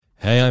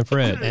Hey, I'm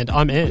Fred. And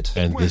I'm Ed.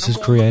 And this is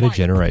Creator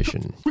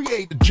Generation.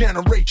 Create a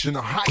generation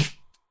of hype.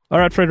 All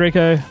right,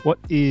 Frederico, what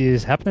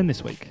is happening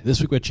this week? This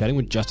week we're chatting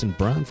with Justin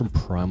Brown from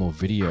Primal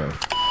Video.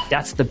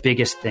 That's the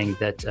biggest thing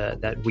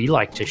that we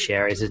like to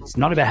share is it's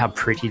not about how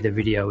pretty the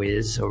video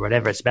is or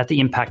whatever. It's about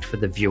the impact for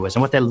the viewers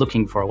and what they're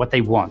looking for, what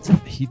they want.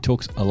 He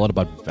talks a lot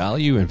about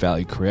value and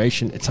value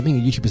creation. It's something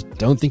that YouTubers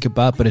don't think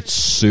about, but it's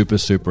super,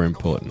 super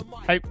important.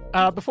 Hey,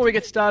 before we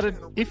get started,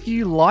 if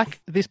you like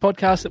this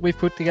podcast that we've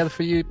put together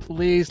for you,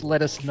 please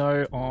let us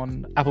know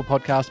on Apple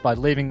Podcasts by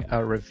leaving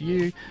a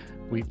review.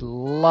 We'd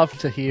love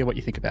to hear what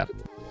you think about it.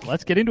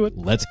 Let's get into it.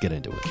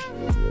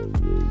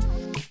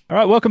 All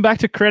right, welcome back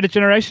to Creator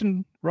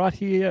Generation. Right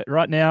here,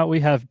 right now, we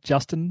have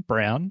Justin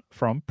Brown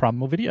from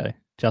Primal Video.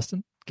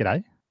 Justin,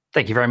 g'day.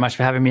 Thank you very much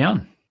for having me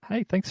on.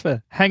 Hey, thanks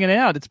for hanging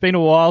out. It's been a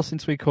while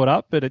since we caught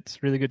up, but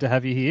it's really good to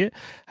have you here.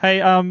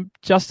 Hey,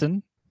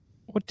 Justin,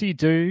 what do you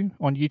do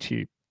on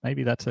YouTube?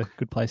 Maybe that's a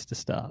good place to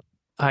start.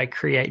 I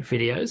create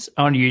videos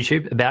on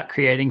YouTube about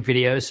creating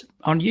videos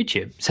on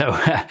YouTube. So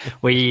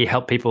we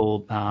help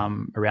people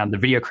around the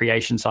video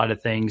creation side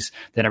of things,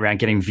 then around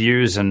getting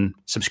views and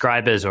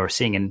subscribers or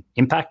seeing an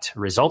impact,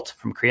 result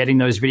from creating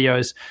those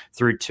videos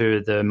through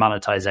to the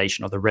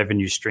monetization or the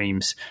revenue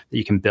streams that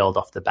you can build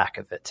off the back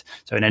of it.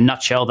 So in a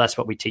nutshell, that's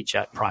what we teach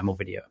at Primal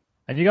Video.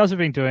 And you guys have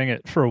been doing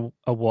it for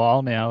a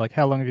while now. Like,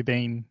 how long have you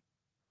been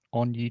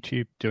on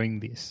YouTube doing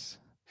this?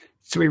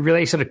 So we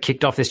really sort of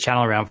kicked off this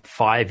channel around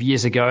 5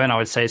 years ago, and I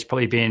would say it's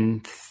probably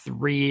been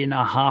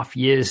 3.5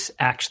 years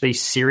actually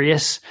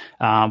serious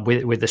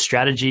with the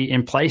strategy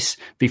in place.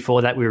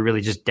 Before that, we were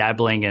really just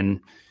dabbling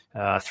and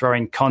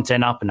throwing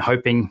content up and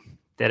hoping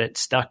that it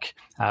stuck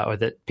or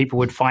that people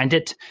would find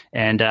it.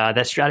 And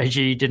that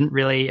strategy didn't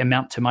really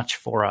amount to much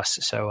for us.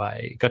 So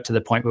I got to the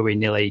point where we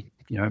nearly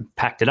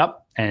packed it up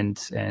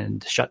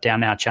and shut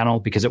down our channel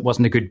because it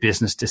wasn't a good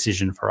business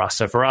decision for us.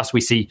 So for us,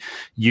 we see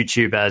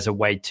YouTube as a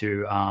way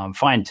to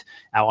find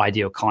our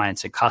ideal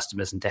clients and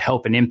customers and to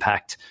help and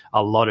impact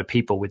a lot of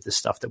people with the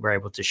stuff that we're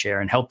able to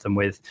share and help them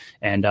with.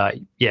 And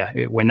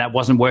when that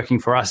wasn't working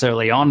for us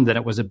early on, then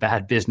it was a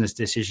bad business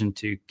decision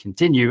to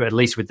continue, at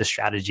least with the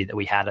strategy that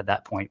we had at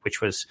that point,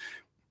 which was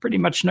pretty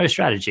much no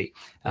strategy.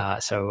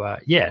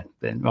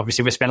 Then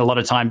obviously we spent a lot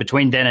of time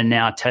between then and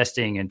now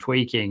testing and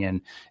tweaking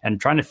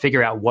and trying to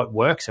figure out what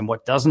works and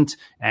what doesn't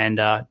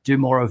and do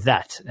more of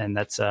that. And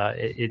that's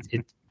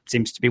it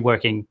seems to be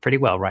working pretty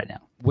well right now.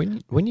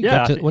 When you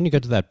got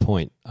to that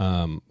point,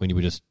 when you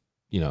were just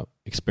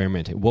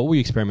experimenting, what were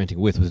you experimenting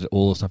with? Was it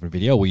all the stuff in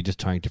video? Were you just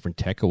trying different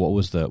tech, or what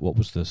was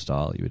the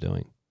style you were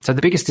doing? So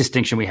the biggest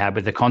distinction we had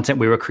with the content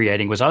we were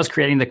creating was I was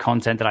creating the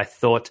content that I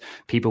thought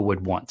people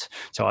would want.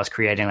 So I was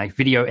creating like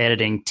video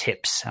editing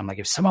tips. I'm like,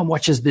 if someone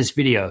watches this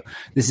video,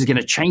 this is going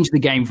to change the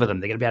game for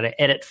them. They're going to be able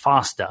to edit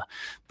faster.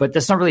 But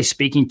that's not really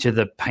speaking to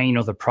the pain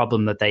or the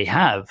problem that they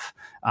have,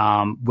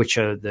 which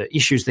are the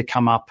issues that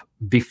come up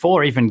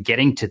before even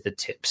getting to the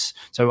tips.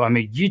 So, I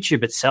mean,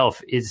 YouTube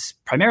itself is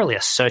primarily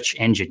a search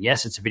engine.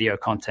 Yes, it's a video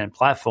content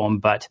platform,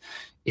 but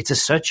it's a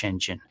search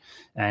engine.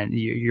 And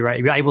you're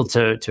able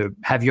to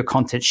have your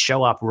content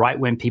show up right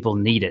when people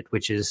need it,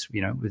 which is,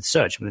 with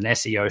search, with an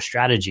SEO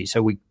strategy.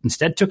 So we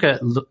instead took a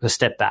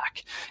step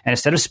back. And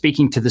instead of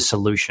speaking to the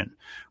solution,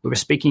 we were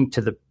speaking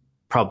to the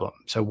problem.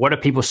 So what are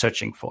people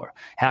searching for?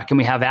 How can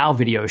we have our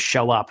videos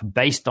show up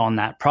based on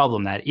that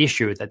problem, that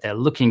issue that they're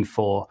looking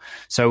for?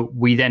 So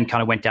we then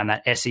kind of went down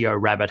that SEO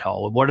rabbit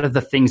hole. What are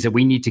the things that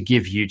we need to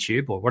give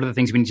YouTube, or what are the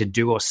things we need to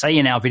do or say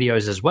in our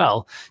videos as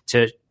well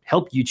to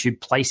help YouTube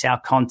place our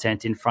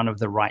content in front of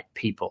the right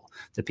people,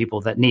 the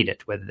people that need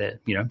it, whether they're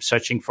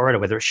searching for it or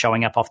whether it's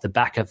showing up off the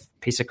back of a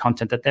piece of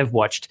content that they've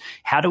watched.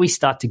 How do we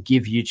start to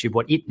give YouTube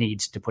what it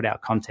needs to put our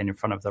content in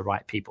front of the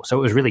right people? So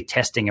it was really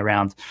testing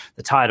around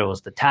the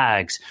titles, the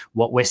tags,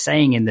 what we're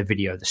saying in the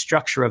video, the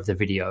structure of the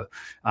video.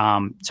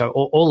 So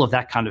all of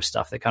that kind of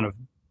stuff that kind of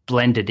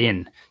blended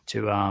in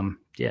to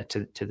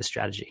the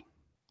strategy.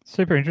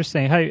 Super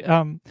interesting. Hey,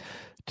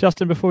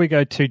 Justin, before we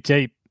go too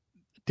deep,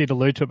 did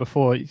allude to it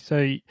before.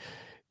 So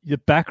the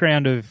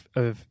background of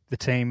the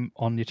team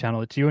on your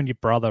channel, it's you and your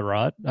brother,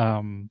 right?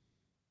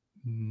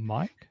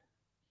 Mike?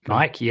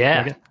 Mike,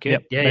 yeah.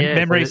 Good. Yep.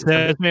 Memory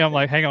serves me. I'm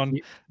like, hang on.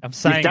 I'm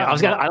saying I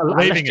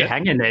left you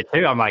hanging there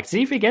too. I'm like,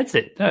 see if he gets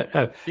it. No.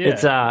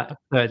 Yeah.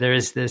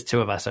 It's there's two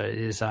of us. So it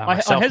is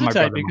myself I hesitate and my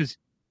brother.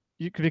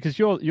 because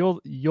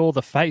you're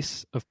the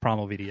face of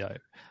Primal Video.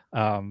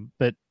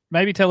 But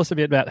maybe tell us a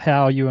bit about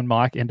how you and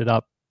Mike ended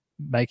up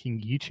making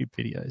YouTube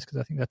videos, because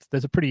I think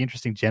there's a pretty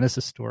interesting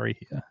genesis story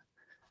here.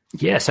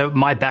 Yeah, so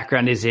my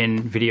background is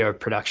in video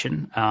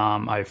production.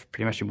 I've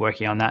pretty much been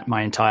working on that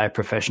my entire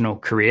professional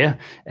career,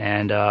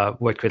 and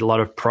worked with a lot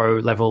of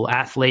pro-level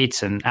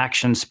athletes and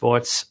action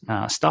sports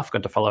stuff.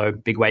 Got to follow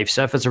big wave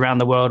surfers around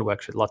the world,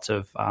 worked with lots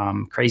of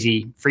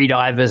crazy free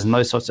divers and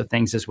those sorts of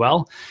things as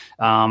well.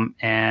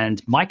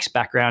 And Mike's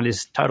background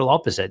is total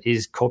opposite.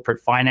 He's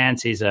corporate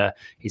finance. He's a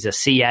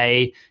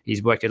CA.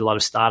 He's worked at a lot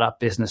of startup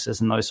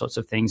businesses and those sorts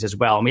of things as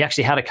well. And we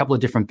actually had a couple of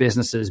different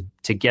businesses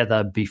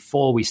together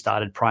before we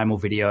started Primal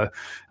Video.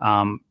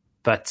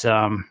 But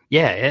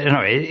yeah,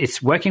 no,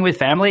 it's working with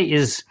family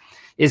is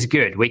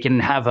good. We can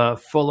have a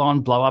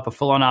full-on blow up, a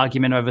full-on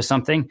argument over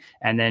something,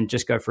 and then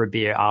just go for a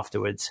beer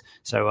afterwards.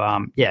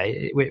 So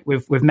yeah,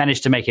 we've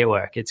managed to make it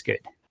work. It's good.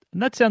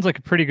 And that sounds like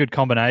a pretty good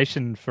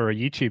combination for a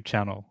YouTube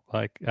channel.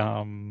 Like,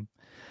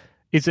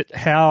 is it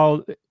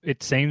how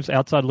it seems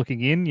outside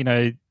looking in? You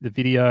know, the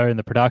video and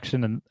the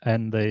production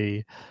and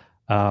the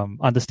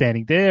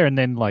understanding there, and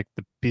then like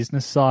the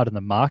business side and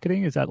the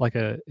marketing. Is that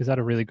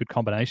a really good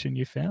combination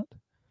you found?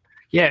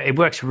 Yeah, it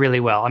works really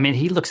well. I mean,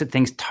 he looks at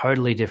things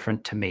totally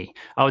different to me.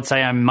 I would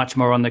say I'm much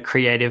more on the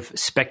creative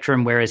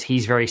spectrum, whereas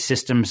he's very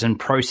systems and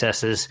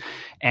processes.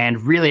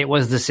 And really, it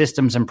was the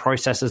systems and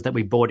processes that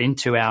we brought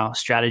into our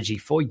strategy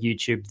for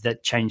YouTube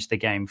that changed the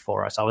game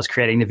for us. I was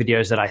creating the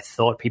videos that I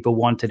thought people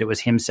wanted. It was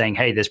him saying,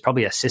 hey, there's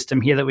probably a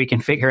system here that we can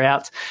figure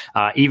out.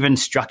 Even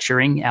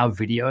structuring our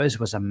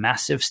videos was a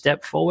massive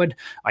step forward.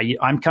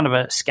 I'm kind of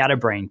a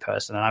scatterbrain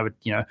person, and I would,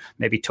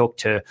 maybe talk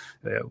to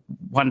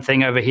one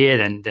thing over here,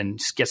 then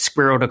get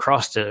squirreled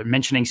across to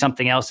mentioning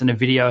something else in a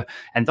video.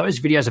 And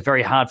those videos are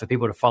very hard for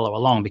people to follow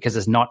along because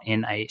it's not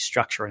in a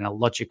structure, in a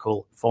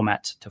logical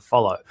format to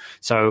follow.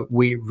 So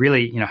we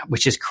really,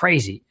 which is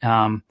crazy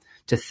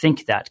to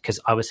think that, because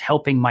I was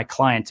helping my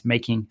clients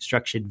making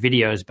structured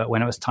videos. But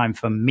when it was time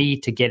for me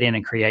to get in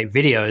and create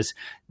videos,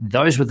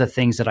 those were the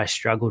things that I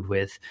struggled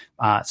with.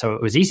 So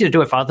it was easy to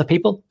do it for other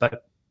people,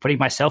 but putting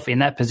myself in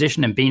that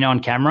position and being on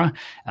camera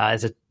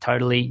is a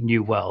totally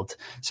new world.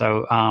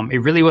 So it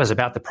really was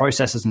about the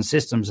processes and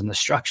systems and the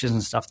structures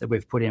and stuff that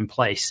we've put in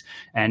place.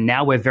 And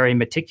now we're very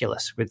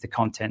meticulous with the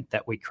content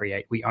that we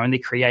create. We only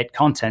create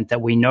content that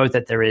we know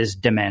that there is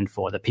demand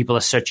for, that people are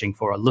searching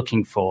for or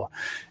looking for.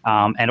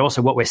 And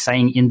also what we're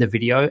saying in the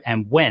video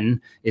and when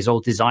is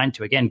all designed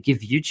to, again, give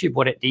YouTube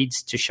what it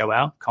needs to show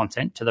our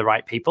content to the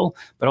right people,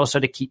 but also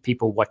to keep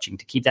people watching,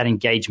 to keep that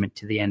engagement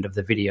to the end of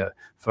the video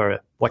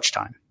for watch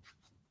time.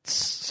 It's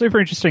super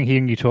interesting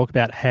hearing you talk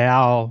about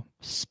how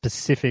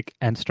specific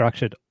and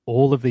structured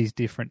all of these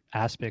different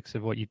aspects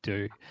of what you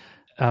do.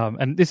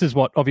 And this is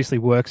what obviously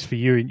works for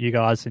you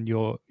guys and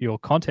your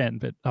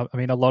content. But I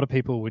mean, a lot of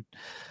people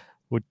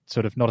would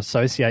sort of not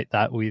associate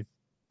that with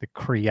the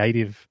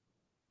creative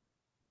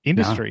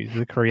industry,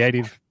 the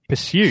creative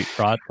pursuit,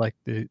 right? Like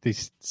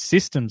these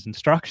systems and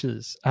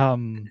structures.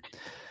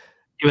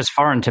 It was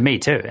foreign to me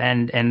too.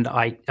 And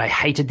I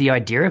hated the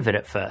idea of it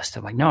at first.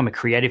 I'm like, no, I'm a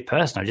creative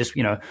person. I just,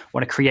 want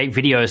to create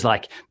videos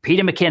like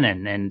Peter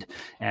McKinnon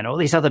and all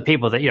these other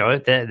people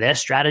that, their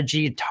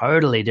strategy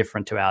totally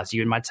different to ours.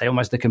 You might say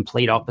almost the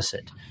complete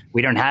opposite.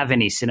 We don't have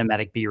any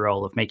cinematic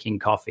B-roll of making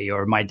coffee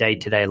or my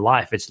day-to-day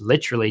life. It's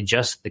literally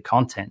just the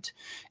content.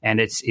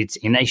 And it's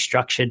in a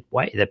structured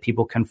way that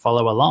people can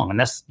follow along. And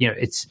that's,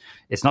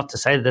 it's not to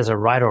say that there's a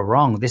right or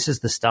wrong. This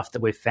is the stuff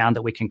that we've found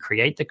that we can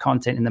create the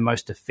content in the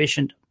most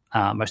efficient,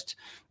 most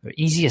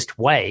easiest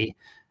way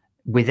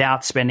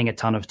without spending a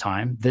ton of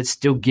time that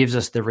still gives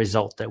us the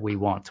result that we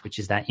want, which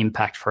is that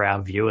impact for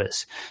our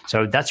viewers.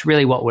 So that's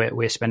really what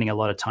we're spending a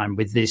lot of time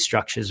with, these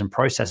structures and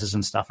processes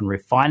and stuff, and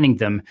refining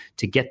them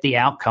to get the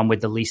outcome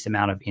with the least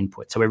amount of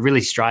input. So we're really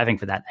striving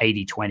for that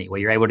 80-20,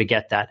 where you're able to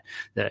get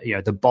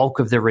the bulk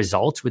of the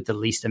results with the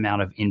least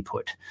amount of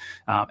input.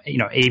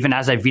 Even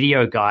as a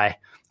video guy,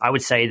 I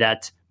would say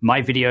that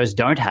my videos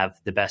don't have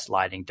the best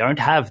lighting, don't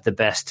have the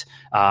best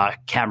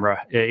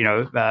camera,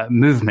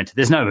 movement.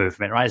 There's no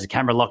movement, right? There's a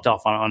camera locked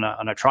off on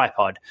a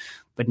tripod,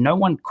 but no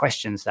one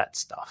questions that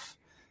stuff.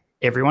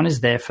 Everyone is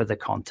there for the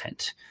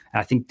content. And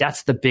I think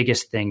that's the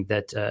biggest thing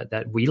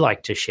that we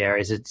like to share,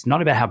 is it's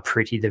not about how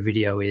pretty the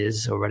video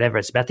is or whatever.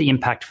 It's about the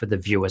impact for the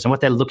viewers and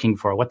what they're looking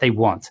for, what they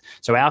want.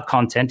 So our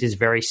content is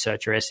very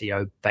search or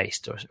SEO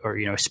based,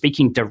 or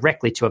speaking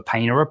directly to a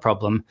pain or a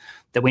problem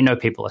that we know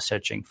people are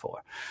searching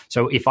for.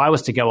 So if I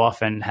was to go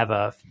off and have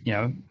a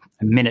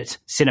minute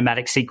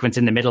cinematic sequence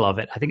in the middle of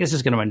it, I think this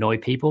is going to annoy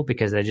people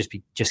because they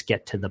just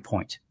get to the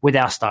point with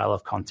our style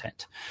of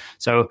content.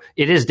 So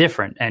it is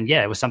different. And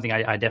yeah, it was something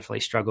I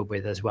definitely struggled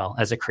with as well.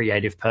 As a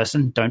creative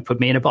person, don't put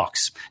me in a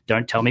box.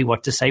 Don't tell me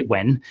what to say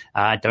when.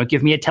 Don't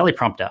give me a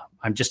teleprompter.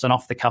 I'm just an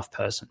off-the-cuff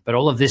person. But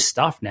all of this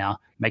stuff now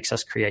makes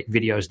us create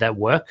videos that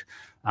work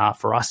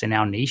for us in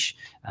our niche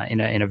in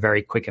a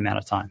very quick amount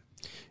of time.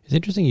 It's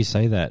interesting you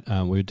say that.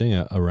 We were doing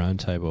a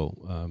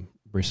roundtable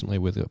recently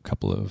with a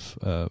couple of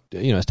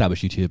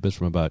established YouTubers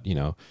from about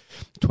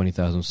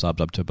 20,000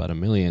 subs up to about 1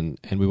 million,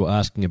 and we were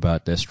asking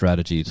about their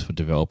strategies for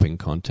developing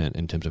content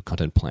in terms of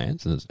content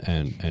plans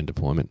and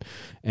deployment.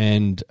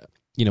 And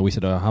we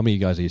said, how many of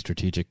you guys are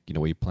strategic?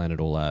 We plan it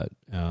all out,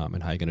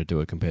 and how are you going to do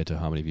it compared to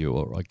how many of you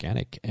are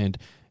organic? And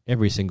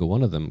every single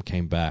one of them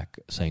came back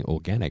saying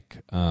organic,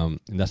 and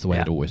that's the way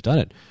I'd always done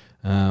it.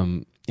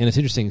 And it's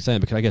interesting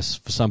saying, because I guess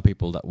for some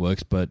people that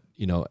works, but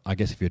I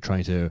guess if you're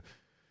trying to,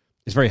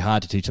 it's very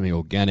hard to teach something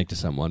organic to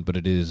someone, but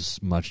it is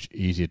much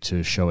easier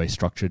to show a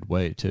structured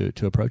way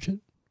to approach it.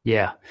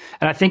 Yeah.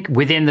 And I think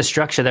within the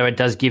structure, though, it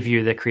does give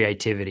you the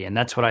creativity. And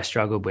that's what I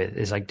struggled with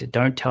is like,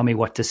 don't tell me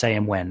what to say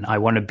and when. I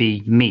want to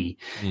be me.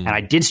 And I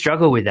did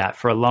struggle with that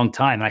for a long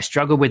time. And I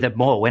struggled with it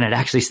more when it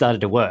actually started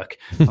to work.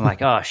 I'm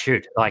like, oh,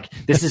 shoot, like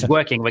this is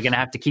working. We're going to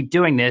have to keep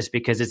doing this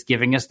because it's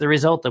giving us the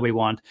result that we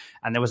want.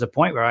 And there was a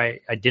point where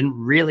I didn't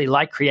really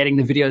like creating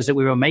the videos that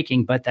we were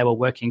making, but they were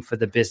working for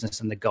the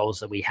business and the goals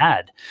that we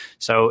had.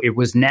 So it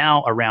was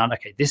now around,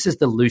 okay, this is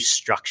the loose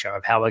structure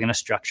of how we're going to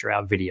structure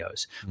our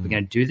videos. We're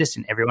going to do this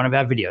in every one of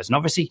our videos and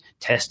obviously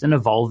test and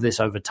evolve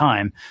this over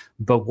time.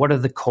 But what are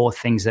the core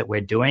things that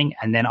we're doing?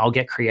 And then I'll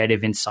get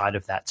creative inside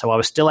of that. So I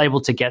was still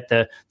able to get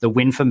the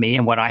win for me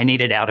and what I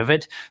needed out of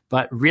it.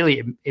 But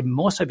really, it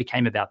more so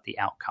became about the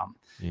outcome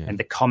and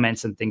the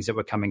comments and things that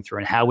were coming through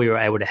and how we were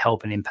able to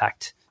help and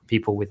impact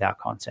people with our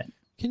content.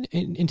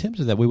 In terms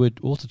of that, we were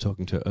also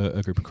talking to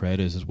a group of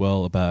creators as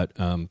well about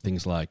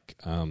things like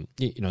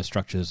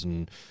structures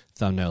and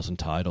thumbnails and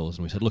titles,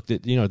 and we said, look,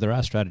 there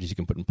are strategies you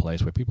can put in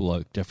place where people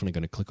are definitely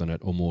going to click on it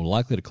or more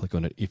likely to click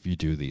on it if you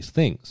do these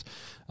things.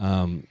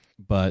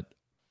 But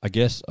I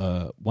guess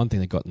one thing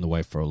that got in the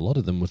way for a lot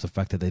of them was the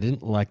fact that they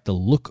didn't like the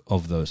look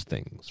of those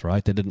things,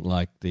 right? They didn't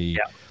like the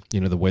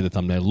way the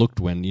thumbnail looked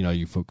when,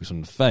 you focus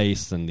on the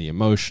face and the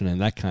emotion and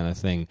that kind of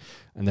thing.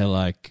 And they're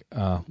like,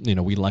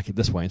 we like it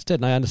this way instead.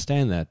 And I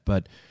understand that,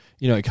 but,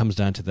 it comes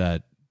down to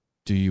that.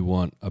 Do you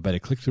want a better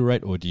click-through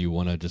rate or do you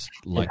want to just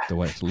like the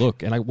way it's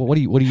look? And what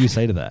do you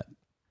say to that?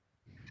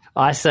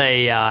 I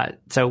say,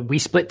 so we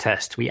split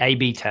test, we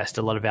A/B test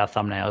a lot of our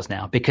thumbnails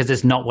now because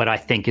it's not what I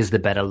think is the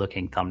better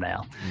looking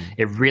thumbnail.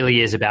 It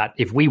really is about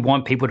if we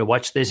want people to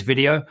watch this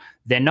video,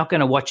 they're not going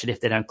to watch it if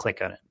they don't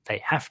click on it.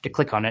 They have to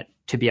click on it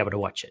to be able to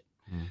watch it.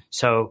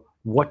 So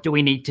what do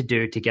we need to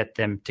do to get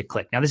them to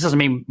click? Now, this doesn't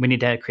mean we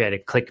need to create a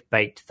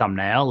clickbait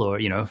thumbnail or,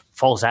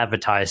 false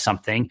advertise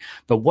something,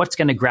 but what's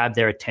going to grab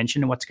their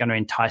attention and what's going to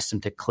entice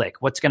them to click?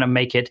 What's going to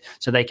make it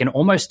so they can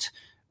almost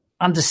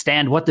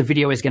understand what the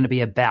video is going to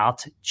be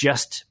about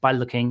just by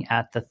looking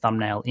at the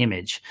thumbnail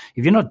image.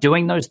 If you're not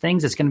doing those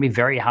things, it's going to be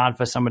very hard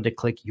for someone to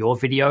click your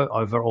video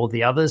over all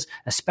the others,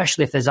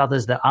 especially if there's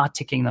others that are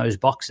ticking those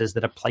boxes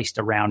that are placed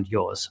around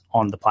yours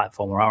on the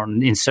platform or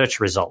in search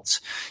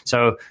results.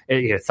 So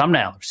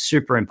thumbnail,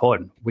 super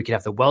important. We could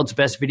have the world's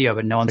best video,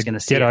 but no one's going to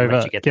see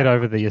it. Get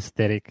over the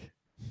aesthetic.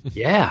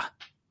 Yeah.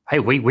 Hey,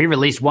 we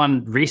released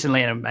one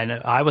recently, and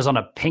I was on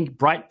a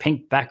bright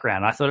pink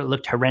background. I thought it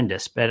looked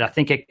horrendous, but I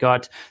think it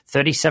got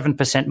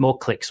 37% more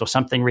clicks or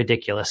something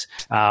ridiculous.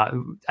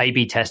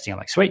 A/B testing. I'm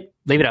like, sweet,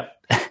 leave it up.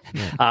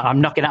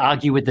 I'm not going to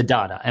argue with the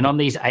data. And on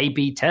these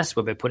A/B tests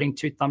where we're putting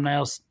two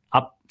thumbnails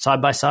up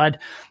side by side,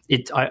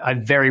 I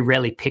very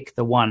rarely pick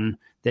the one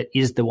that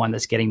is the one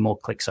that's getting more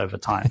clicks over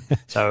time.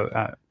 So,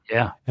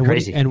 and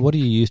crazy. What do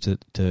you use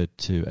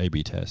to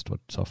A/B test?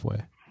 What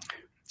software?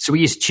 So we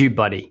use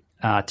TubeBuddy.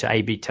 To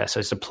A/B test. So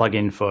it's a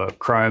plugin for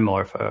Chrome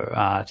or for,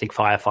 I think,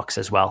 Firefox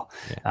as well.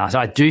 Yeah. So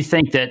I do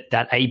think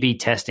that A/B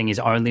testing is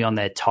only on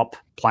their top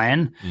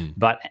plan,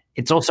 but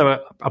it's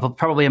also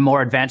probably a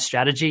more advanced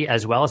strategy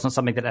as well. It's not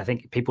something that I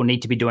think people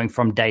need to be doing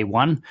from day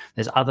one.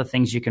 There's other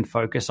things you can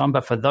focus on.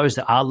 But for those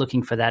that are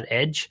looking for that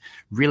edge,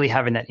 really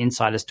having that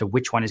insight as to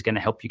which one is going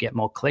to help you get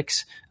more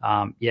clicks,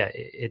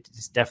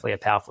 it's definitely a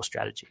powerful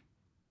strategy.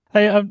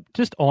 Hey,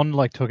 just on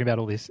talking about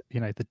all this,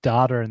 the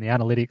data and the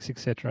analytics,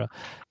 etc.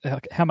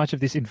 How much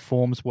of this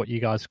informs what you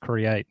guys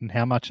create, and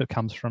how much it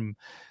comes from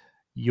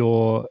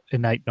your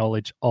innate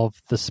knowledge of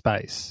the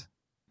space?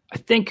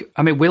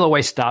 We'll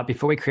always start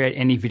before we create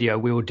any video.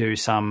 We will do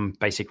some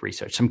basic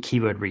research, some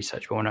keyword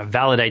research. We want to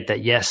validate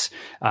that yes,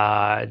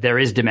 there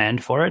is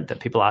demand for it,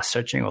 that people are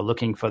searching or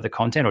looking for the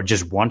content, or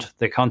just want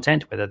the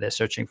content, whether they're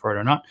searching for it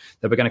or not.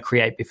 That we're going to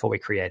create before we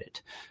create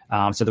it,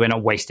 so that we're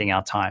not wasting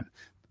our time.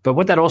 But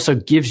what that also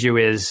gives you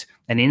is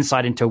an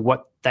insight into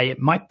what they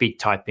might be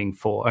typing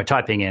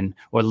in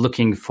or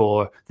looking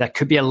for that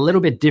could be a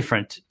little bit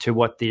different to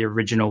what the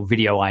original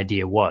video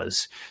idea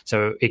was.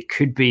 So it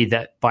could be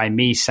that by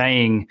me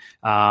saying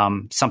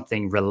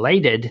something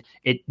related,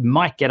 it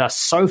might get us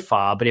so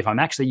far. But if I'm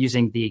actually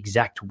using the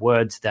exact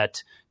words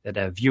that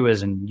our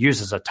viewers and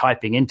users are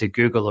typing into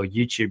Google or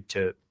YouTube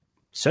to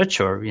search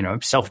or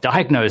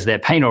self-diagnose their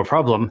pain or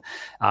problem,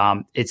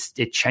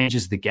 it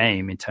changes the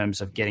game in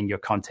terms of getting your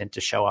content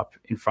to show up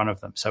in front of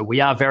them. So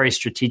we are very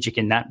strategic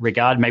in that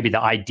regard. Maybe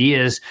the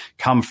ideas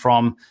come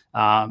from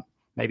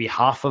maybe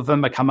half of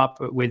them are come up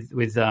with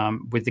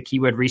the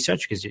keyword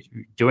research, because you're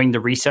doing the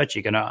research,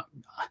 you're going to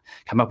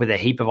come up with a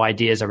heap of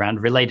ideas around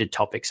related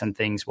topics and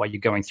things while you're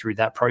going through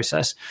that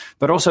process.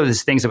 But also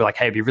there's things that are like,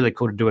 hey, it'd be really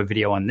cool to do a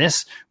video on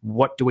this.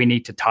 What do we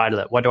need to title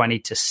it? What do I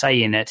need to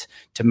say in it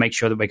to make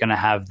sure that we're going to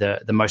have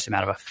the most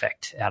amount of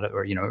effect out of,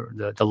 or,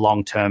 the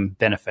long-term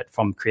benefit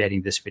from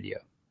creating this video?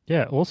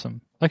 Yeah, awesome.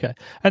 Okay.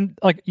 And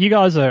you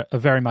guys are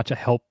very much a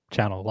help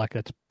channel.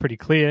 It's pretty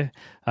clear.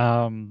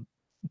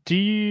 Do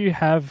you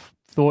have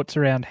thoughts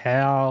around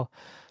how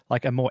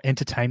a more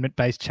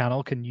entertainment-based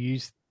channel can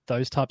use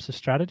those types of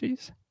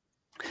strategies?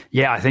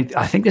 Yeah, I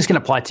think this can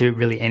apply to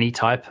really any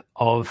type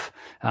of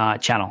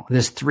channel.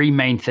 There's three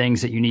main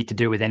things that you need to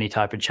do with any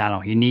type of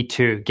channel. You need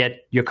to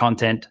get your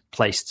content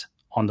placed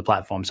on the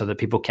platform so that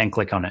people can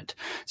click on it.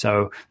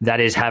 So that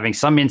is having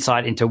some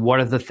insight into what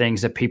are the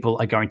things that people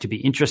are going to be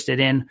interested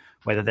in,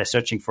 whether they're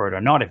searching for it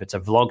or not. If it's a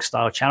vlog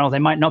style channel, they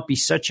might not be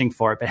searching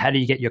for it, but how do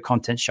you get your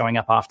content showing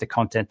up after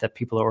content that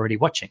people are already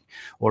watching,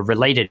 or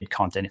related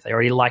content? If they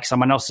already like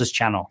someone else's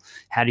channel,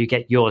 how do you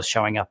get yours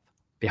showing up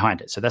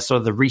behind it? So that's sort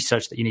of the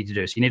research that you need to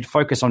do. So you need to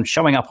focus on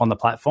showing up on the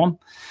platform.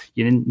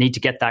 You need to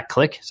get that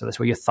click. So that's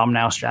where your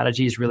thumbnail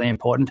strategy is really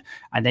important.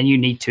 And then you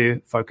need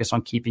to focus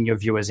on keeping your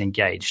viewers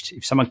engaged.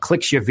 If someone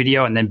clicks your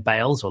video and then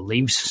bails or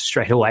leaves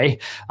straight away,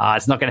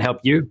 it's not going to help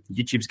you.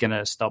 YouTube's going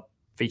to stop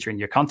featuring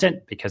your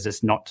content because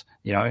it's not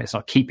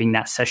keeping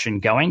that session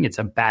going. It's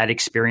a bad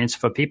experience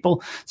for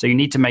people. So you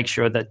need to make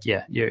sure that,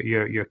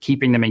 you're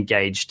keeping them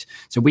engaged.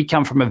 So we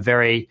come from a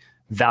very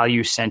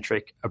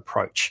value-centric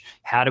approach.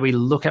 How do we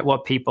look at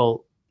what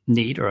people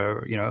need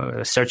or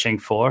are searching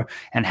for,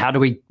 and how do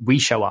we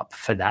show up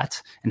for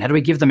that, and how do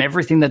we give them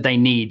everything that they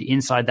need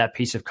inside that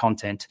piece of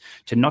content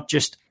to not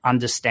just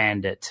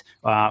understand it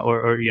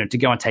or to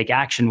go and take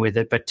action with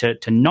it, but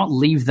to not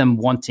leave them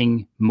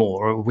wanting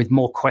more or with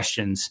more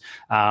questions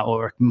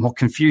or more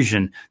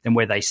confusion than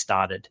where they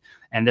started.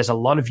 And there's a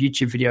lot of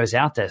YouTube videos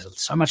out there.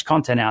 There's so much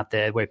content out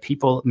there where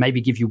people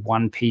maybe give you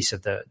one piece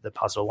of the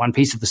puzzle, one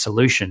piece of the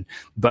solution,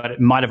 but it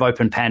might have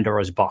opened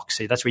Pandora's box.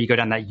 See, that's where you go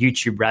down that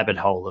YouTube rabbit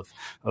hole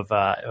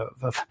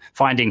of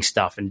finding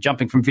stuff and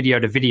jumping from video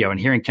to video and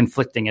hearing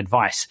conflicting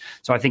advice.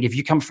 So I think if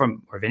you come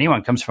from, or if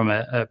anyone comes from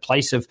a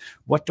place of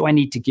what do I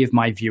need to give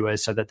my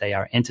viewers so that they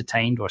are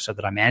entertained, or so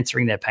that I'm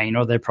answering their pain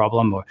or their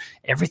problem, or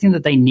everything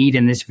that they need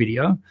in this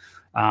video,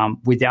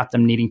 without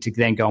them needing to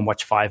then go and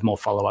watch 5 more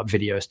follow-up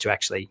videos to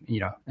actually,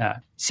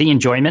 see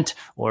enjoyment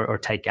or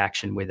take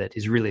action with it,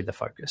 is really the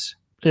focus.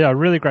 Yeah,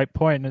 really great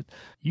point.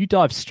 You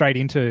dive straight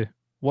into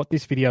what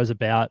this video is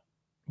about,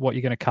 what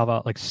you're going to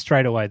cover, like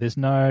straight away. There's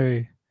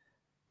no,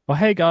 well,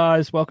 hey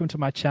guys, welcome to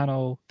my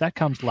channel. That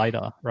comes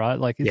later, right?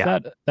 Like, is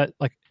that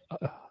like,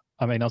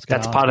 I mean, I was going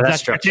to That's ask, part of that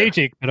structure. structure.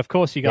 Strategic, but of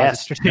course you guys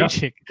are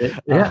strategic.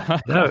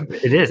 No,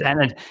 it is.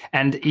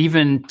 And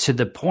even to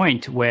the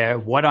point where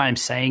what I'm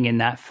saying in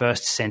that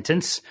first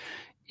sentence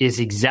is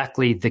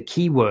exactly the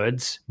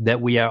keywords that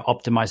we are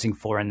optimizing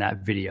for in that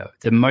video.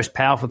 The most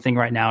powerful thing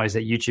right now is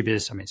that YouTube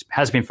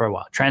has been for a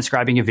while,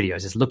 transcribing your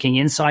videos. It's looking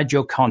inside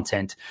your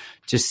content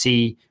to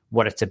see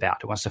what it's about.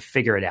 It wants to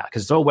figure it out,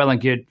 because it's all well and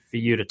good for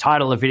you to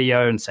title a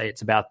video and say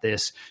it's about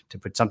this, to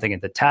put something in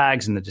the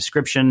tags and the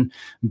description,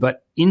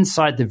 but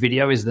inside the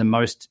video is the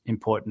most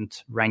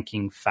important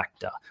ranking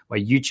factor, where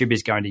YouTube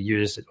is going to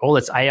use all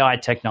its AI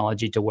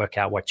technology to work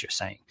out what you're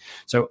saying.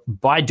 So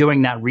by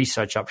doing that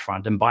research up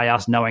front, and by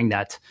us knowing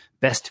that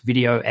best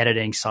video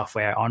editing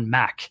software on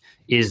Mac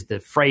is the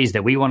phrase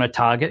that we want to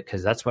target,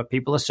 because that's what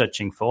people are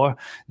searching for,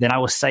 then I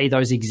will say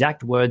those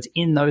exact words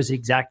in that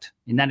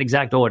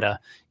exact order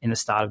in the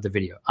start of the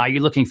video. Are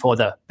you looking for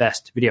the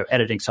best video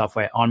editing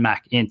software on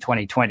Mac in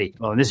 2020?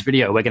 Well, in this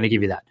video, we're going to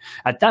give you that.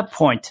 At that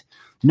point,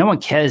 no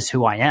one cares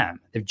who I am.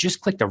 They've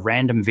just clicked a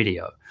random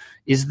video.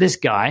 Is this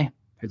guy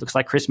who looks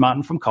like Chris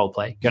Martin from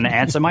Coldplay going to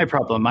answer my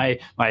problem,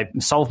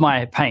 solve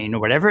my pain, or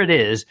whatever it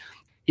is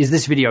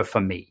this video for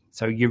me?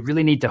 So you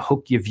really need to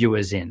hook your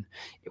viewers in.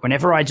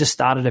 Whenever I just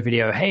started a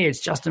video, hey, it's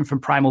Justin from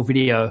Primal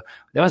Video,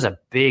 there was a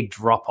big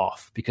drop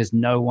off because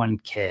no one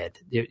cared.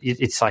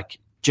 It's like,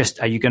 just,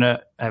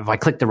 have I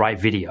clicked the right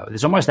video?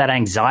 There's almost that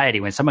anxiety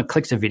when someone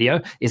clicks a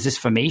video. Is this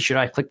for me? Should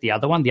I click the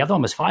other one? The other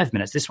one was 5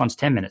 minutes. This one's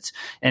 10 minutes.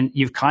 And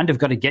you've kind of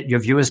got to get your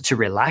viewers to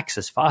relax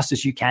as fast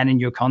as you can in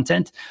your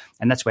content.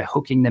 And that's where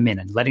hooking them in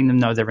and letting them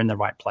know they're in the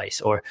right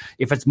place. Or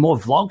if it's more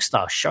vlog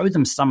style, show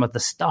them some of the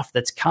stuff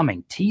that's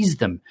coming. Tease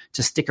them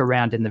to stick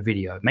around in the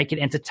video. Make it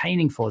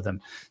entertaining for them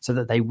so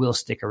that they will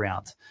stick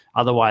around.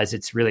 Otherwise,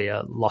 it's really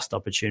a lost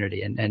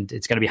opportunity. And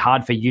it's going to be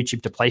hard for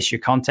YouTube to place your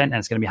content, and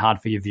it's going to be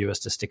hard for your viewers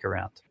to stick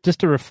around. Just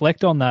to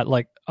reflect on that,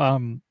 like,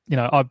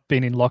 I've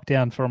been in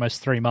lockdown for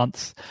almost 3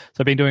 months.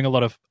 So I've been doing a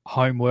lot of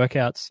home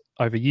workouts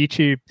over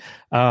YouTube.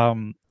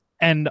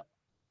 And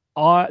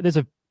there's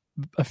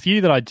a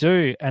few that I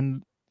do,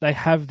 and they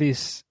have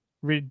this,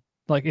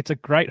 it's a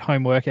great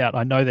home workout.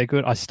 I know they're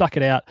good. I stuck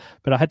it out,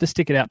 but I had to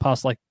stick it out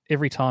past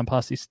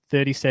this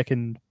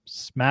 30-second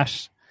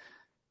smash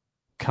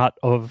cut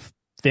of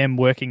them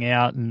working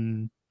out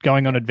and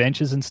going on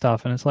adventures and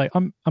stuff. And it's like,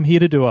 I'm here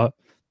to do a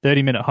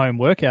 30-minute home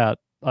workout.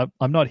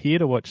 I'm not here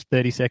to watch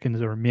 30 seconds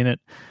or a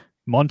minute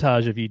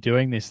montage of you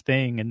doing this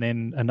thing and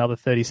then another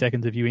 30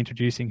 seconds of you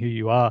introducing who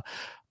you are.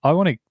 I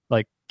want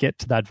to get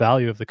to that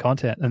value of the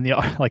content. And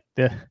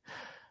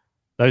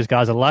those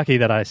guys are lucky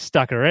that I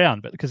stuck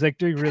around, but because they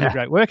do really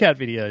great workout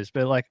videos.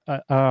 But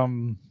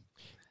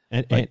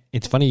And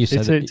it's funny you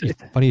said that.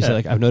 It's funny you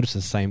said, I've noticed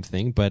the same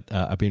thing, but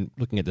I've been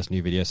looking at this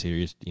new video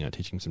series,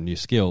 teaching some new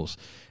skills,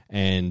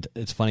 and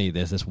it's funny.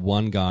 There's this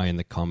one guy in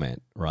the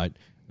comment, right,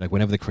 like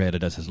whenever the creator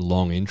does his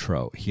long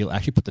intro, he'll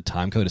actually put the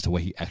time code as to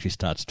where he actually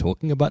starts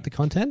talking about the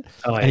content.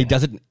 And he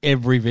does it in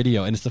every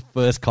video, and it's the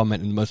first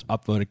comment and the most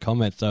upvoted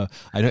comment. So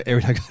I know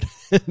every time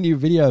I got a new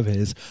video of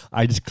his,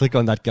 I just click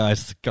on that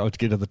guy's go to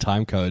get to the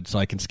time code so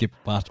I can skip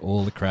past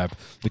all the crap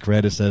the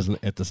creator says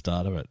at the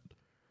start of it.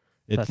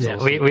 Awesome.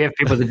 We have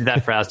people that do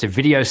that for us. The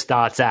video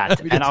starts at,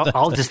 and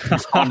I'll just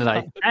respond and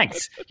like,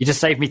 thanks, you just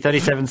saved me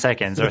 37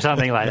 seconds or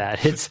something like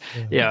that. It's,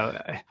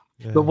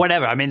 but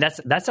whatever. I mean,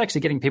 that's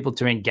actually getting people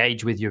to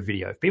engage with your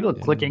video. If people are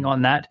clicking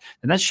on that,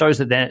 then that shows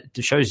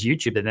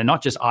YouTube that they're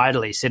not just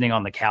idly sitting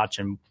on the couch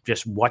and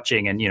just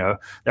watching, and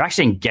they're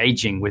actually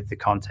engaging with the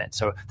content.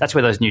 So that's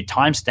where those new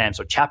timestamps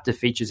or chapter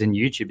features in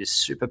YouTube is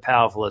super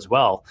powerful as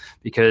well,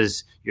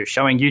 because you're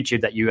showing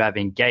YouTube that you have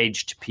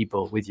engaged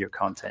people with your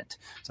content.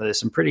 So there's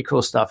some pretty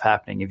cool stuff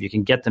happening. If you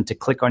can get them to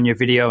click on your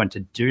video and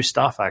to do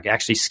stuff, like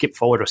actually skip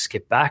forward or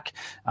skip back,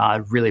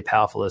 really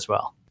powerful as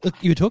well. Look,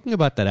 you were talking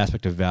about that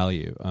aspect of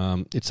value.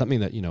 It's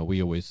something that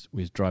we always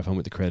drive home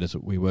with the creators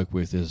that we work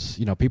with. Is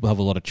people have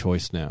a lot of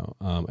choice now,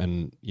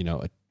 and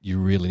you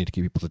really need to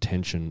give people's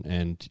attention.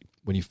 And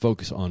when you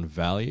focus on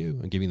value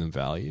and giving them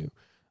value,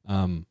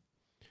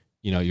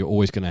 you're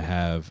always going to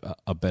have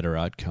a better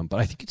outcome.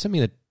 But I think it's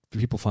something that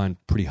people find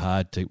pretty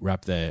hard to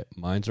wrap their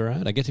minds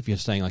around. I guess if you're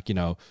saying like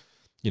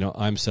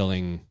I'm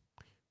selling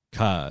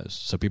cars,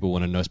 so people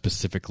want to know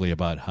specifically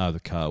about how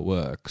the car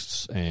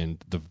works and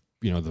the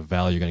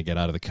value you're going to get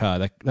out of the car,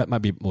 that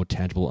might be more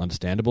tangible,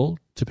 understandable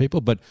to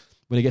people. But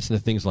when it gets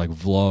into things like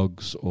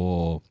vlogs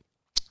or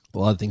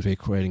other things where you're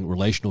creating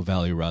relational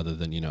value rather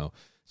than,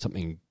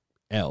 something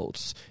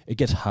else, it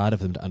gets harder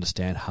for them to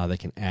understand how they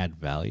can add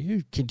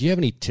value. Do you have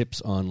any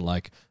tips on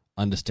like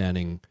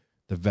understanding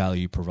the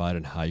value you provide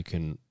and how you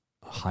can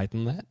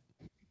heighten that?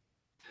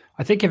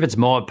 I think if it's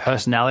more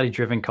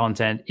personality-driven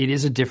content, it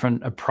is a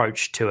different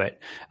approach to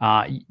it.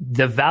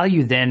 The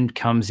value then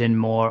comes in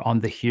more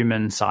on the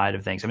human side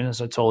of things. I mean,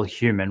 it's all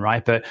human,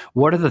 right? But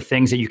what are the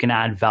things that you can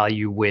add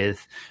value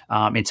with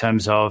in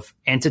terms of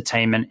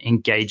entertainment,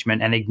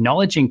 engagement, and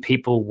acknowledging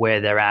people where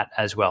they're at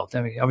as well?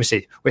 I mean,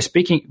 obviously, we're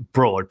speaking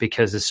broad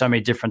because there's so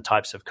many different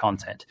types of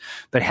content.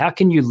 But how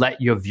can you let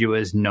your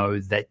viewers know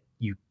that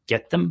you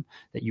get them,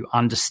 that you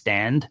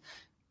understand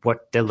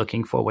what they're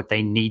looking for, what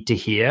they need to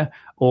hear,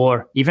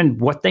 or even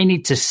what they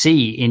need to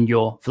see in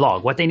your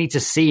vlog, what they need to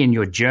see in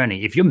your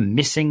journey? If you're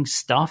missing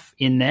stuff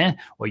in there,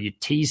 or you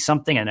tease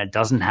something and it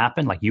doesn't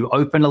happen, like you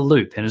open a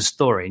loop in a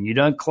story and you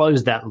don't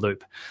close that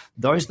loop,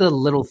 those are the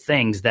little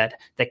things that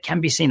can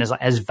be seen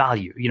as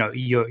value.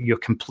 You're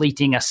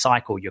completing a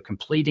cycle, you're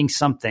completing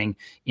something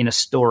in a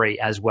story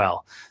as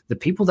well. The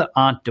people that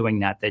aren't doing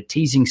that, they're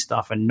teasing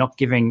stuff and not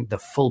giving the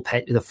full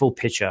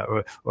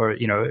picture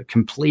or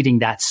completing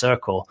that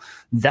circle.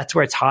 That's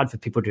where it's hard for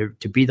people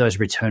to be those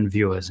return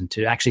viewers and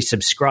to actually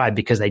subscribe,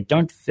 because they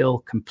don't feel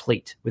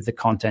complete with the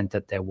content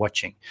that they're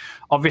watching.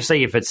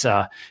 Obviously, if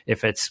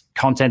it's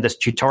content that's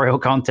tutorial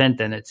content,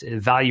 then its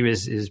value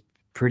is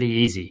pretty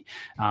easy.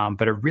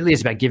 But it really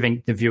is about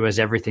giving the viewers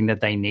everything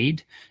that they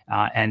need,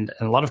 and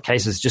in a lot of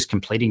cases, just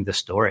completing the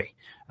story.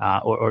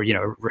 Or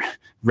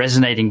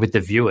resonating with the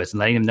viewers and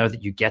letting them know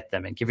that you get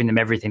them and giving them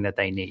everything that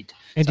they need.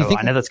 And so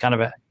I know that's kind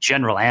of a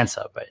general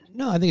answer, but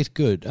no, I think it's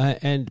good.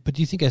 But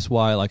do you think that's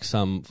why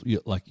some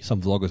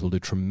vloggers will do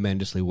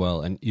tremendously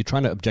well, and you're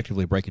trying to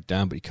objectively break it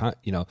down, but you can't.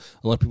 A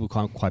lot of people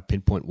can't quite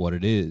pinpoint what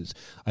it is.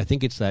 I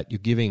think it's that you're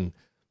giving.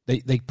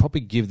 They probably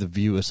give the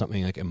viewer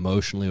something like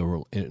emotionally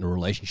or in a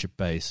relationship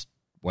based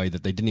way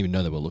that they didn't even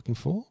know they were looking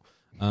for.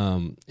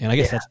 And I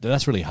guess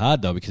that's really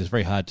hard though, because it's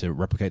very hard to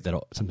replicate that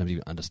or sometimes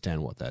even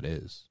understand what that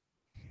is.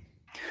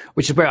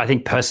 Which is where I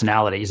think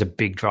personality is a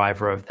big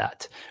driver of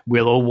that.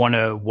 We'll all want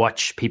to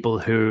watch people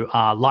who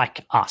are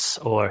like us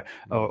or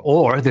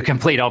the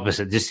complete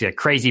opposite, just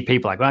crazy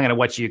people like, well, I'm going to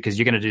watch you because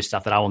you're going to do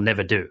stuff that I will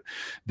never do.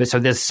 But so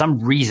there's some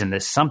reason,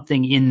 there's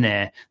something in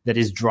there that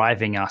is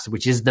driving us,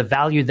 which is the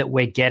value that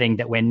we're getting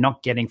that we're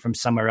not getting from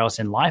somewhere else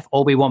in life,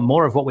 or we want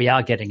more of what we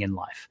are getting in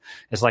life.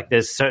 It's like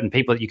there's certain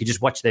people that you could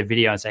just watch their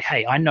video and say,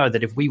 hey, I know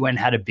that if we went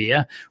and had a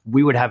beer,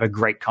 we would have a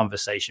great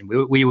conversation.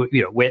 We're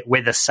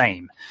the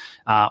same.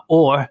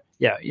 Or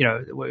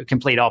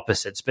complete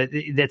opposites, but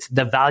that's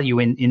the value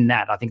in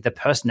that. I think the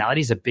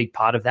personality is a big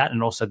part of that,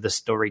 and also the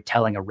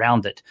storytelling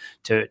around it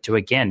to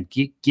again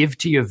give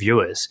to your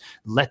viewers,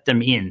 let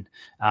them in,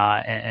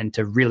 and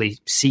to really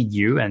see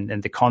you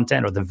and the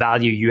content or the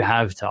value you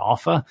have to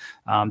offer.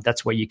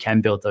 That's where you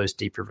can build those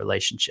deeper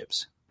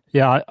relationships.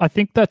 Yeah, I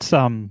think that's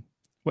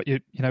what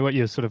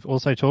you're sort of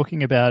also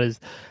talking about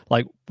is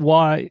like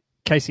why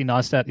Casey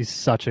Neistat is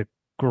such a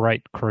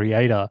great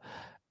creator.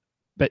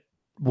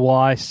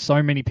 Why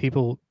so many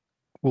people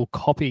will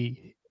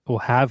copy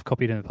or have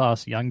copied in the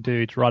past, young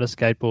dudes ride a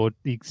skateboard,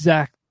 the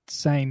exact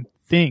same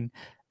thing,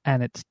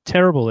 and it's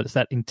terrible. It's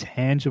that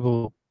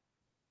intangible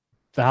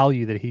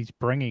value that he's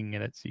bringing,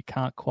 and you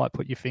can't quite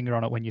put your finger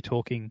on it when you're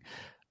talking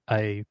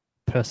a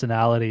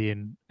personality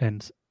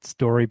and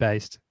story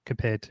based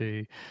compared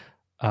to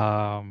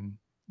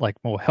like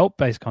more help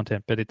based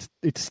content. But it's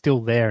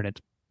still there, and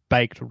it's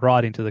baked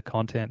right into the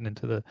content and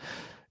into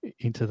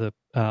into the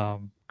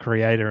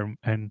creator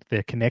and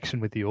their connection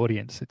with the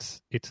audience.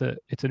 It's a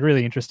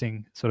really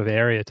interesting sort of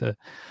area to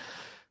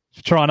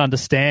try and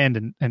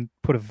understand and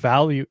put a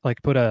value,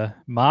 like put a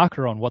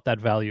marker on what that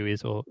value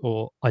is,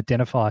 or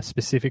identify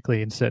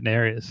specifically in certain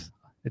areas.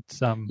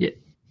 It's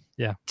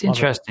it's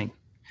interesting.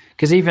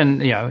 Because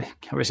even,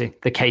 obviously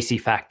the Casey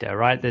factor,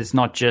 right? There's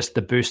not just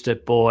the Booster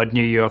Board,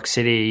 New York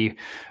City,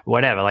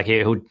 whatever. Like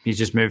he's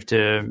just moved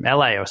to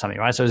LA or something,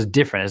 right? So it's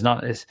different.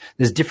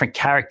 There's different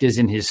characters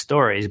in his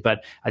stories,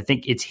 but I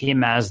think it's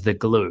him as the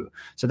glue.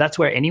 So that's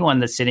where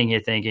anyone that's sitting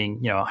here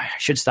thinking, I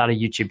should start a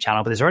YouTube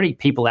channel, but there's already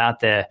people out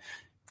there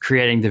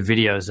creating the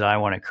videos that I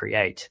want to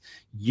create.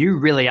 You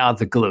really are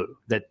the glue,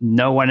 that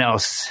no one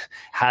else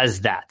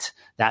has that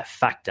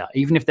factor.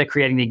 Even if they're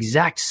creating the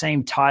exact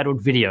same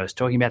titled videos,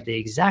 talking about the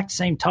exact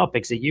same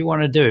topics that you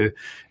want to do,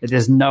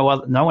 there's no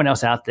one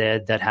else out there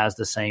that has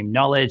the same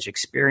knowledge,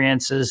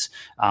 experiences,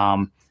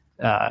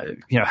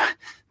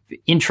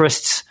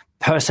 interests,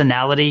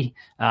 personality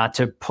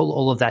to pull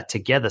all of that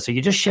together. So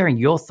you're just sharing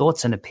your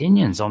thoughts and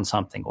opinions on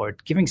something, or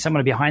giving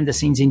someone a behind the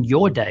scenes in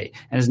your day,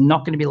 and it's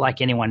not going to be like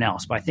anyone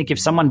else. But I think if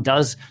someone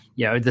does,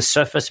 the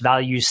surface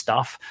value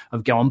stuff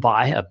of go and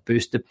buy a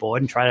Booster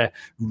Board and try to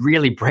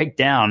really break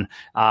down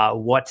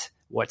what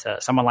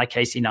someone like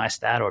Casey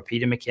Neistat or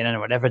Peter McKinnon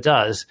or whatever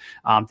does,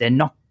 they're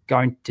not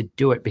going to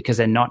do it because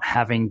they're not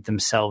having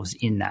themselves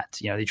in that.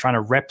 They're trying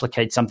to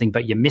replicate something,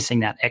 but you're missing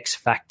that X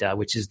factor,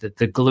 which is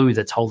the glue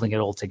that's holding it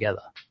all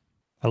together.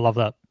 I love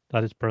that.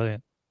 That is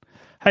brilliant.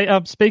 Hey,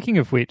 speaking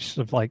of which,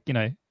 of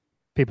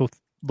people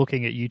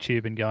looking at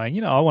YouTube and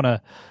going,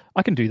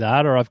 I can do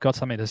that, or I've got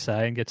something to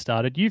say and get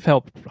started. You've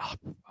helped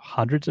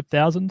hundreds of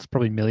thousands,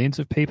 probably millions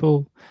of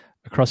people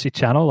across your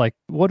channel. Like,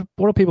 what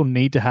do people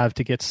need to have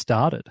to get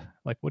started?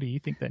 Like, what do you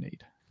think they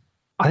need?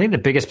 I think the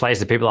biggest place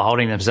that people are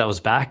holding themselves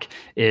back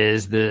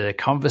is the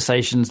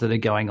conversations that are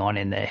going on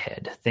in their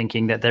head,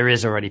 thinking that there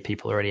is already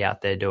people already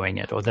out there doing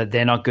it, or that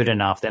they're not good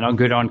enough, they're not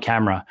good on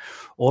camera,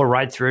 or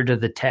right through to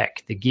the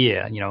tech, the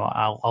gear.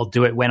 I'll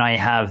do it when I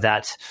have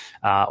that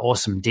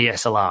awesome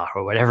DSLR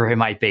or whatever it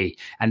might be,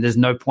 and there's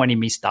no point in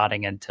me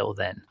starting until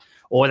then.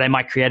 Or they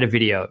might create a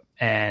video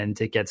and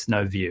it gets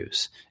no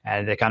views,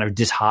 and they're kind of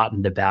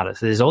disheartened about it.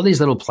 So there's all these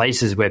little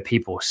places where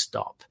people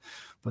stop.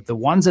 But the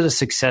ones that are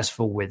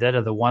successful with it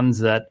are the ones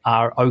that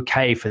are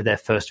okay for their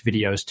first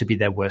videos to be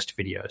their worst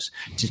videos.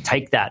 To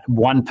take that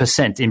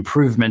 1%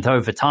 improvement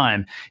over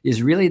time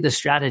is really the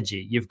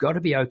strategy. You've got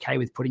to be okay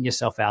with putting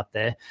yourself out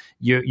there.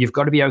 You've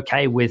got to be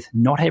okay with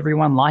not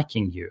everyone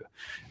liking you.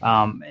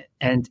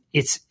 And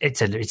it's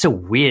a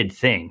weird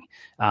thing.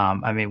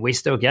 We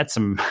still get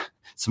some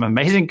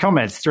amazing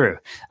comments through,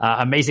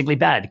 amazingly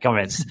bad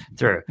comments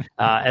through,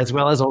 as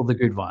well as all the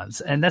good ones.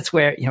 And that's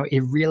where,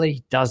 it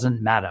really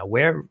doesn't matter.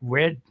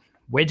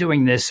 We're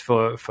doing this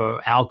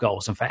for our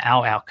goals and for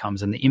our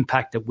outcomes and the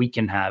impact that we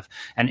can have.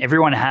 And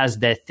everyone has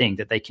their thing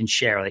that they can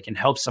share, or they can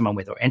help someone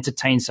with, or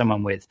entertain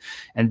someone with.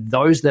 And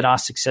those that are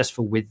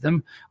successful with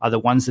them are the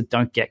ones that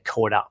don't get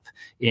caught up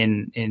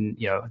in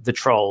the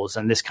trolls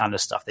and this kind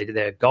of stuff.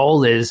 Their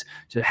goal is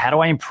how do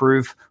I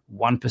improve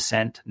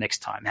 1% next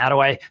time? How do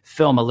I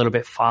film a little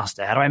bit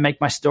faster? How do I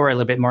make my story a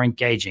little bit more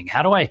engaging?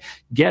 How do I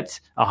get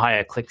a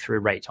higher click-through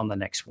rate on the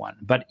next one?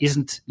 But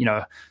isn't,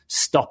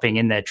 stopping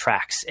in their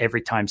tracks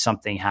every time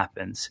something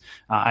happens.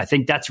 I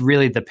think that's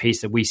really the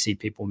piece that we see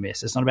people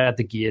miss. It's not about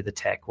the gear, the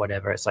tech,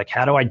 whatever. It's like,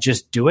 how do I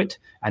just do it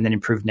and then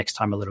improve next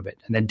time a little bit,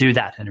 and then do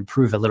that and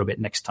improve a little bit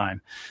next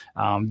time?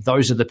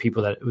 Those are the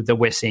people that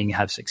we're seeing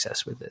have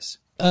success with this.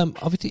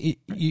 Obviously,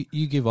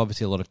 you give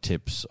a lot of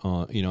tips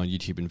on on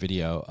YouTube and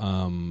video,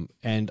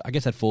 and I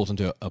guess that falls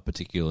into a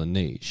particular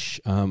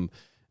niche.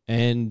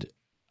 And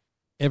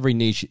every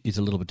niche is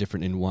a little bit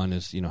different. In one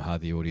is how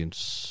the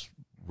audience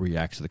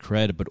reacts to the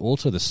creator, but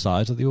also the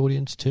size of the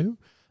audience too.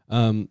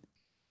 And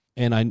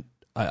I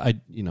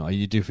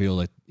you do feel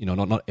that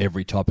not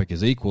every topic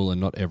is equal, and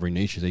not every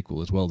niche is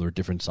equal as well. There are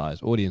different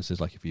size audiences.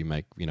 Like if you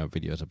make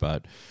videos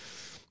about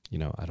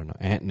I don't know,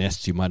 ant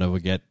nests, you might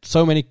get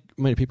so many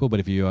people,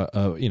 but if you are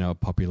a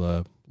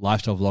popular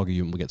lifestyle vlogger,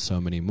 you will get so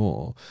many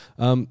more.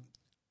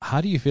 How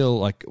do you feel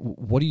like,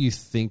 what do you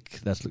think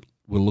that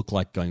will look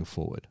like going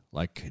forward?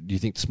 Like, do you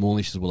think small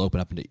niches will open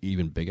up into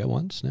even bigger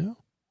ones now?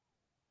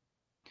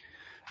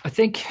 I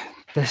think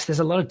there's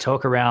a lot of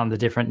talk around the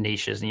different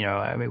niches.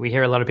 We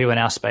hear a lot of people in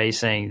our space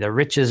saying the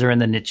riches are in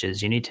the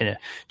niches. You need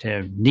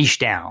to niche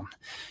down.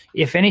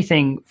 If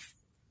anything,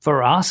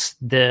 for us,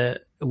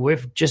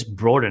 we've just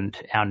broadened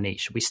our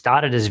niche. We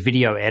started as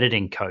video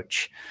editing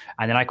coach,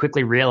 and then I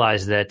quickly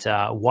realized that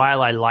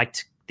while I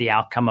liked the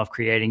outcome of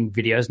creating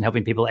videos and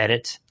helping people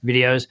edit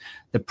videos,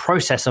 the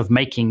process of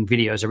making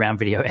videos around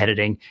video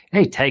editing,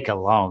 they take a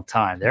long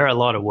time. They're a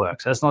lot of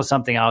work. So that's not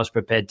something I was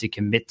prepared to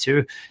commit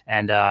to.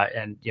 And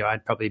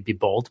I'd probably be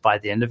bald by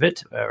the end of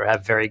it, or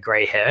have very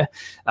gray hair.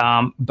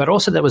 But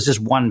also that was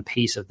just one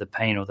piece of the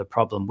pain or the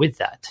problem with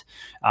that.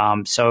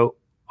 So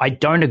I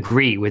don't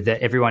agree with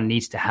that everyone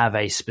needs to have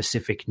a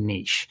specific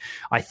niche.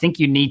 I think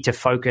you need to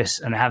focus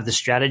and have the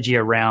strategy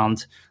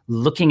around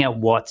looking at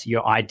what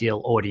your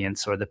ideal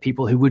audience or the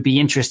people who would be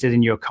interested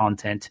in your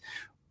content,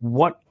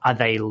 what are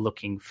they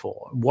looking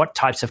for? What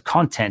types of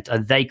content are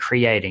they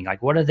creating?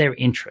 Like, what are their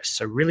interests?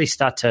 So really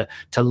start to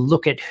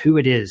look at who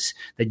it is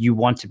that you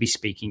want to be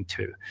speaking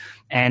to,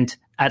 and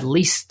at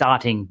least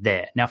starting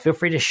there. Now, feel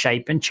free to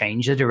shape and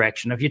change the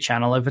direction of your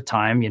channel over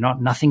time.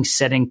 Nothing's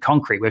set in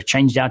concrete. We've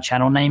changed our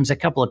channel names a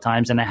couple of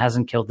times and it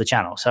hasn't killed the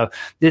channel. So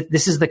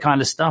this is the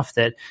kind of stuff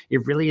that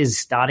it really is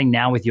starting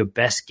now with your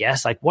best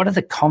guess. Like, what are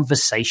the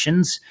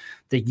conversations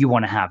that you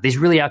want to have? These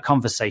really are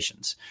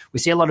conversations. We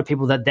see a lot of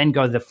people that then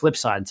go to the flip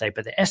side and say,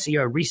 but the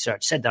SEO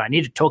research said that I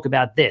need to talk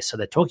about this. So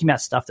they're talking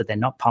about stuff that they're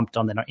not pumped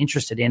on, they're not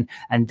interested in.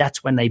 And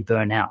that's when they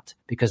burn out,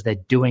 because they're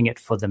doing it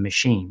for the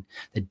machine.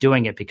 They're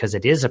doing it because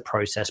it is a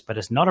process, but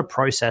it's not a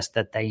process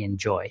that they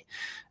enjoy.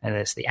 And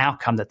it's the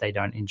outcome that they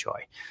don't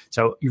enjoy.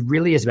 So it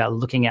really is about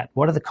looking at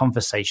what are the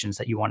conversations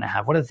that you want to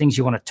have? What are the things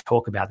you want to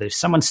talk about? That if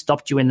someone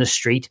stopped you in the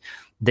street,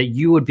 that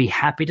you would be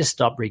happy to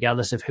stop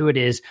regardless of who it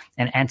is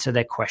and answer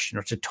their question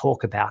or to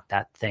talk about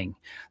that thing.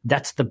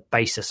 That's the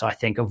basis, I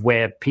think, of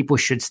where people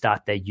should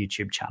start their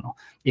YouTube channel.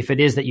 If it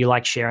is that you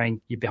like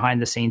sharing your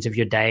behind the scenes of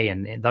your day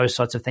and those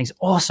sorts of things,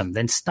 awesome.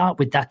 Then start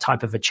with that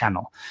type of a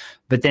channel.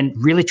 But then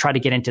really try to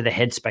get into the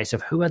headspace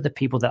of who are the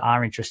people that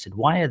are interested?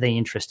 Why are they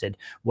interested?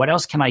 What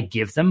else can I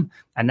give them?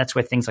 And that's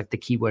where things like the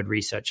keyword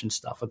research and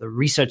stuff, or the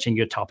researching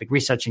your topic,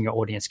 researching your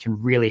audience,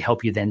 can really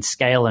help you then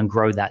scale and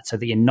grow that, so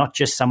that you're not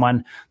just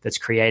someone that's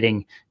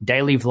creating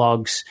daily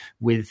vlogs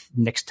with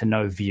next to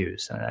no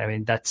views. I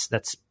mean, that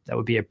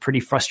would be a pretty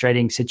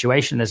frustrating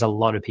situation. There's a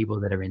lot of people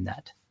that are in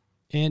that.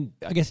 And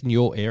I guess in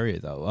your area,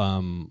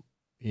 though,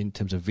 in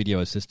terms of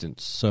video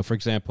assistance, so for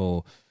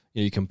example,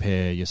 you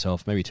compare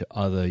yourself maybe to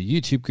other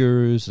YouTube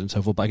gurus and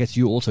so forth, but I guess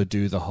you also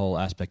do the whole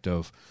aspect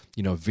of,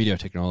 video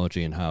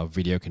technology and how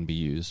video can be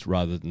used,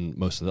 rather than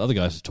most of the other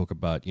guys that talk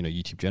about,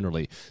 YouTube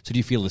generally. So do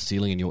you feel the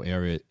ceiling in your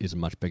area is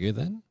much bigger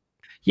then?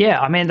 Yeah,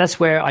 I mean, that's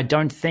where I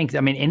don't think,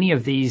 any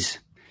of these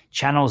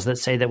channels that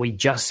say that we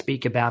just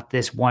speak about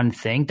this one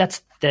thing,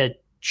 that's the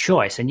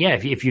choice. And yeah,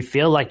 if you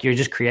feel like you're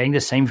just creating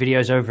the same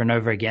videos over and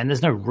over again,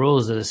 there's no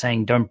rules that are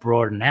saying don't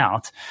broaden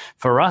out.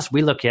 For us,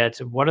 we look at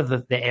what are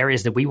the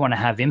areas that we want to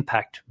have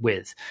impact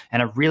with.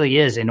 And it really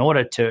is, in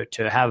order to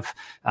have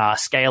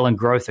scale and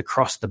growth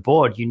across the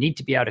board, you need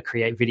to be able to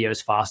create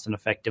videos fast and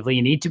effectively.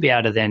 You need to be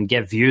able to then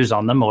get views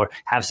on them or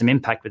have some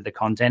impact with the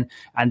content.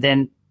 And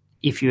then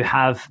if you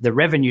have the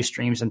revenue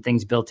streams and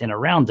things built in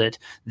around it,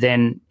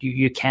 then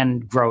you can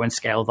grow and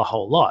scale the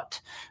whole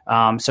lot.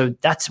 So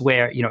that's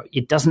where,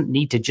 it doesn't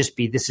need to just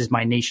be, this is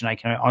my niche and I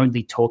can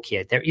only talk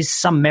here. There is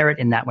some merit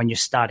in that when you're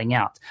starting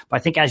out. But I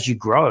think as you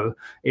grow,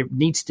 it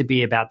needs to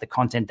be about the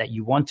content that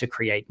you want to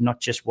create,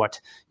 not just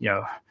what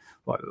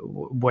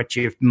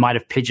you might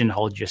have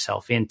pigeonholed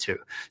yourself into.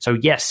 So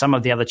yes, some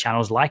of the other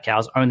channels like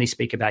ours only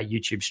speak about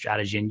YouTube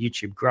strategy and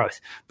YouTube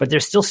growth, but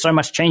there's still so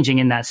much changing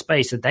in that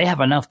space that they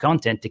have enough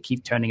content to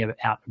keep turning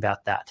out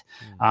about that.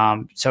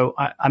 So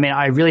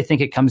I really think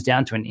it comes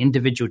down to an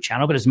individual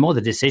channel, but it's more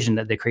the decision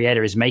that the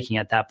creator is making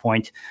at that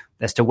point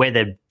as to where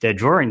they're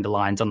drawing the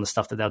lines on the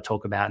stuff that they'll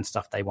talk about and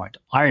stuff they won't.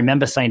 I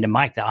remember saying to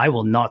Mike that I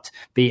will not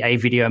be a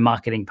video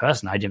marketing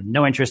person. I have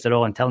no interest at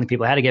all in telling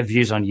people how to get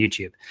views on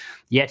YouTube.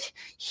 Yet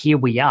here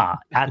we are.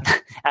 At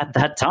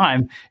that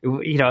time,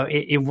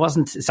 it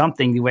wasn't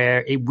something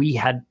where we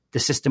had the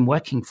system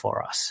working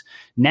for us.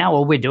 Now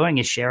all we're doing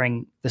is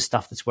sharing the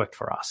stuff that's worked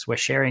for us. We're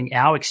sharing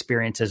our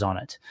experiences on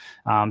it.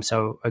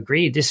 So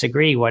agree,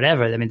 disagree,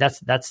 whatever. I mean,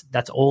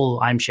 that's all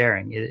I'm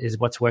sharing is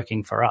what's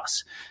working for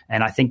us.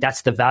 And I think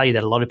that's the value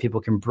that a lot of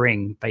people can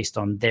bring based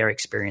on their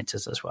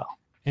experiences as well.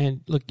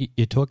 And look,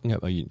 you talk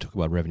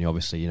about revenue,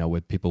 obviously,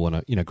 where people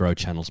want to, grow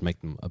channels,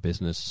 make them a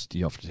business.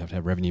 You often have to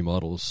have revenue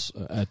models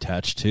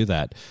attached to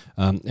that.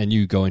 And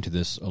you go into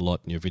this a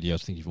lot in your videos. I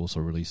think you've also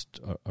released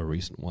a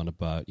recent one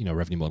about,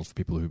 revenue models for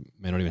people who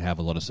may not even have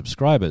a lot of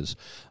subscribers.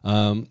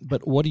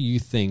 But what do you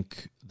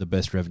think the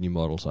best revenue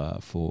models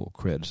are for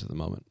creators at the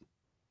moment?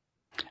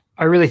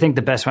 I really think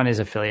the best one is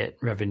affiliate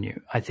revenue.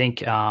 I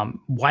think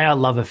why I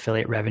love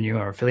affiliate revenue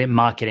or affiliate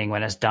marketing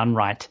when it's done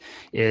right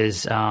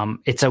is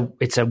it's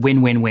a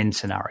win-win-win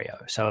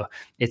scenario. So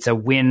it's a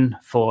win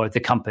for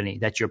the company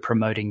that you're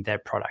promoting their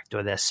product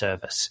or their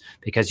service,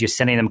 because you're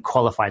sending them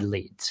qualified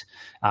leads.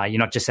 You're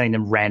not just sending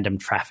them random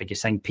traffic. You're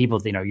saying people,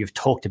 you've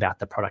talked about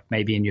the product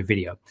maybe in your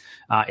video.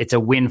 It's a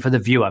win for the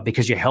viewer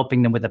because you're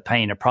helping them with a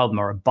pain, a problem,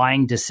 or a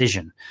buying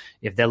decision.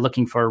 If they're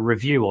looking for a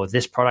review or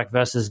this product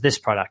versus this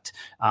product,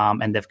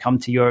 and they've come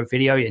to your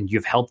video and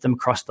you've helped them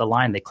cross the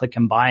line, they click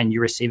and buy and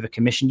you receive a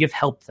commission, you've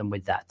helped them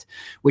with that,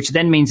 which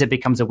then means it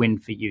becomes a win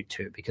for you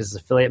too, because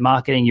as affiliate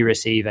marketing, you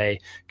receive a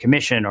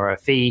commission or a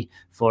fee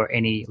for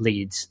any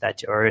leads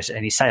or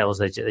any sales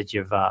that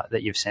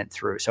you've sent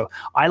through. So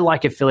I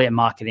like affiliate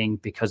marketing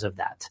because of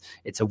that.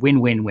 It's a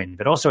win-win-win,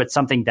 but also it's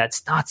something that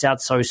starts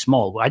out so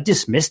small. I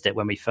dismissed it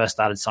when we first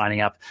started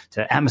signing up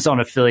to Amazon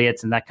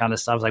affiliates and that kind of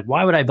stuff. I was like,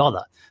 why would I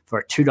bother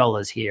for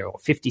 $2 here or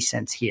 50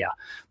 cents here?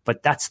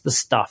 But that's the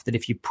stuff that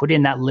if you put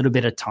in that little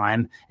bit of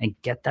time and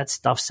get that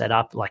stuff set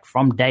up like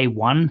from day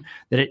one,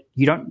 that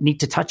you don't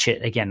need to touch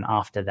it again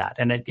after that.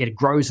 And it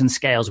grows and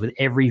scales with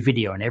every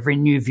video and every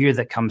new view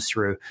that comes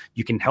through.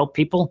 You can help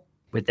people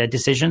with their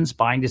decisions,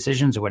 buying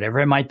decisions or whatever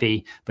it might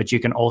be, but you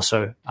can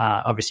also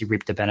obviously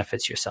reap the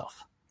benefits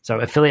yourself. So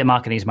affiliate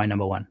marketing is my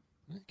number one.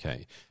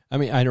 Okay. I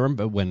mean, I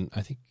remember when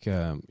I think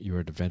you were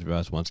at Event of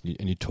Ours once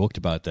and you talked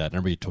about that. I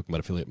remember you talking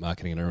about affiliate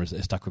marketing, and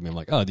it stuck with me. I'm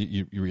like, oh,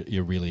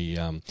 you're really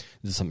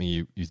this is something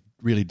you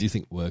really do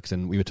think works.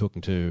 And we were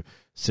talking to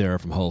Sarah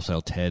from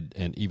Wholesale TED,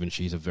 and even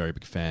she's a very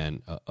big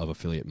fan of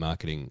affiliate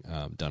marketing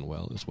done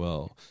well as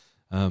well.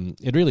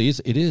 It really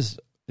is.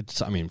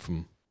 It's. I mean,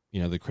 from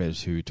the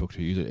creators who talk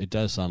to you, it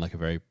does sound like a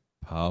very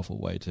powerful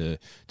way to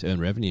earn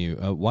revenue.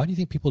 Why do you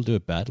think people do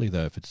it badly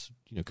though? If it's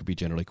could be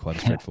generally quite a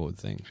straightforward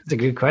thing. It's a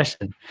good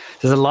question.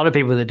 There's a lot of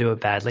people that do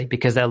it badly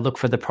because they'll look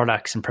for the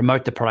products and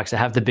promote the products that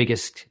have the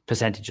biggest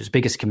percentages,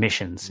 biggest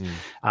commissions,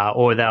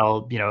 or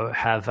they'll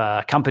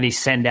have companies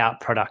send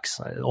out products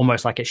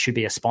almost like it should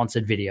be a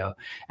sponsored video,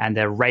 and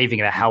they're raving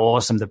about how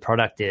awesome the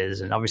product is,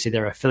 and obviously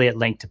their affiliate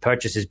link to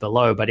purchase is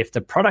below. But if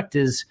the product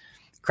is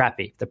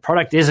crappy, if the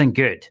product isn't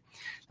good,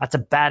 that's a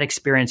bad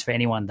experience for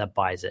anyone that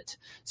buys it.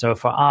 So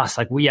for us,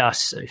 like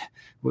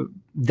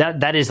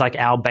that is like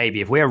our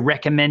baby. If we are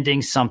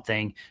recommending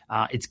something,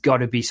 it's got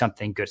to be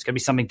something good. It's got to be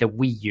something that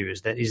we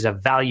use that is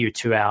of value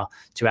to our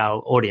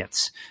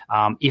audience.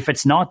 If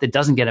it's not, it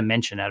doesn't get a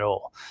mention at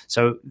all.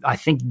 So I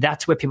think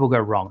that's where people go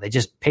wrong. They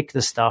just pick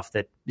the stuff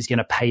that is going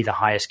to pay the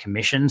highest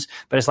commissions.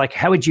 But it's like,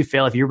 how would you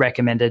feel if you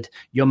recommended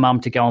your mum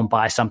to go and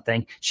buy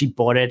something? She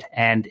bought it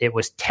and it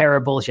was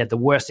terrible. She had the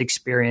worst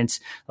experience.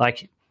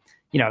 Like,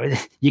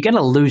 you're going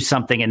to lose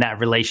something in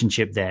that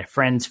relationship there,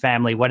 friends,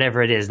 family,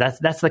 whatever it is.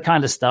 That's the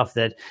kind of stuff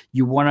that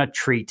you want to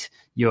treat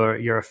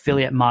your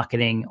affiliate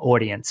marketing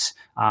audience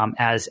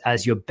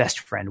as your best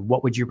friend.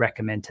 What would you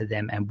recommend to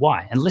them and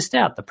why? And list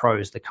out the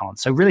pros, the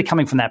cons. So really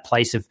coming from that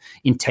place of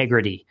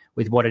integrity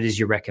with what it is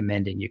you're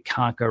recommending. You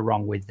can't go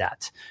wrong with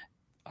that.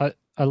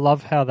 I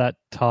love how that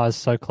ties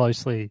so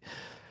closely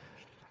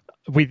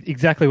with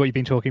exactly what you've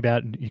been talking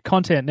about, and your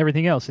content and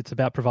everything else. It's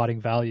about providing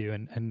value,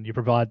 and you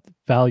provide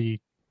value,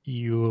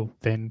 you will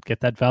then get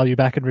that value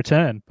back in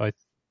return, both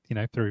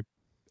through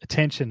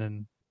attention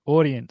and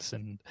audience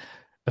and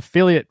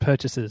affiliate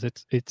purchases.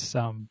 It's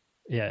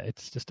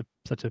just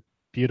such a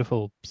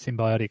beautiful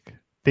symbiotic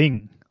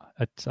thing.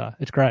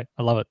 It's great.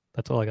 I love it.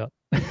 That's all I got.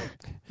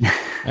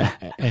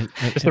 and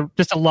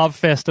just a love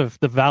fest of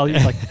the value,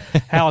 like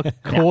how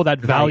core that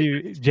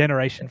value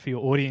generation for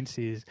your audience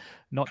is,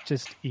 not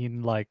just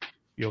in like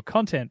your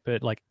content,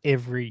 but like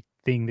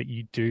everything that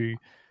you do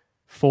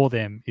for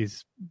them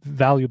is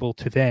valuable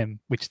to them,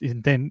 which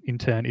then in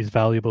turn is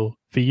valuable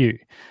for you.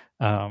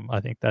 I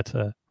think that's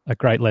a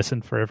great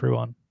lesson for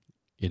everyone.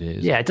 It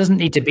is. Yeah, it doesn't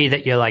need to be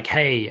that you're like,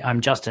 hey,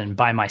 I'm Justin,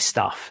 buy my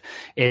stuff.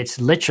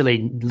 It's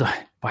literally,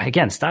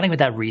 again, starting with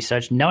that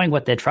research, knowing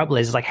what their trouble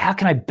is like, how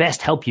can I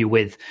best help you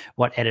with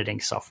what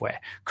editing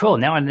software? Cool.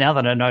 Now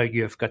that I know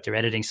you've got your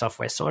editing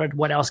software sorted,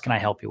 what else can I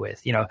help you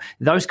with?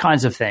 Those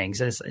kinds of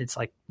things. It's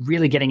like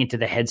really getting into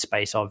the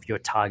headspace of your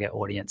target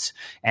audience.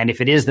 And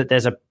if it is that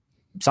there's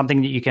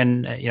something that you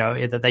can,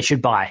 that they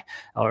should buy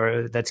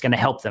or that's going to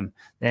help them,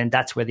 then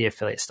that's where the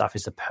affiliate stuff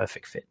is the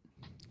perfect fit.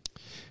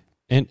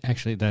 And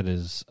actually, that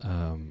is,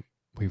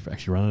 we've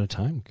actually run out of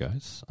time,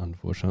 guys.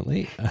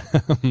 Unfortunately,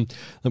 look,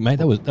 mate,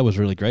 that was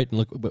really great. And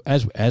look,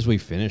 as we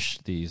finish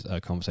these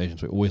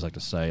conversations, we always like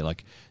to say,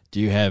 like, do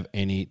you have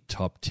any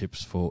top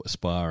tips for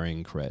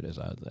aspiring creators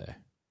out there?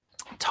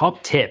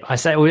 Top tip.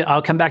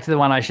 I'll come back to the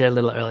one I shared a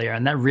little earlier,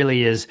 and that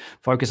really is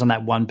focus on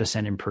that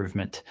 1%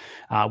 improvement.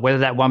 Whether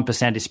that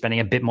 1% is spending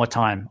a bit more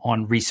time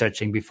on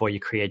researching before you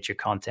create your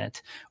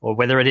content, or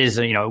whether it is,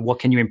 what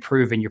can you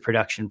improve in your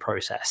production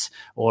process,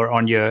 or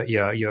on your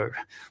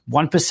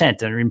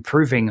 1% and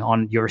improving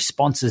on your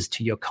responses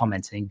to your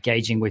comments and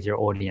engaging with your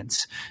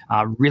audience.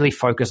 Really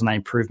focus on that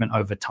improvement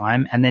over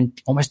time, and then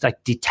almost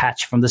like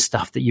detach from the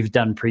stuff that you've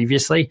done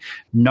previously.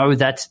 Know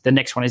that the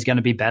next one is going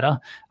to be better.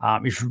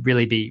 It should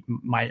really be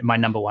my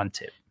number one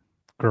tip.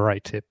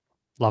 Great tip.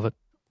 Love it.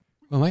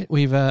 Well, mate,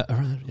 we've like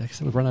I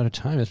said, we've run out of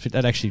time.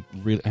 That actually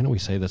really, I know we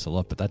say this a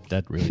lot, but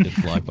that really did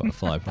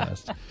fly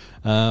past.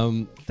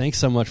 Thanks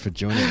so much for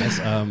joining us.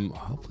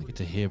 Hopefully get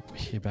to hear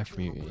back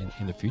from you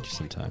in the future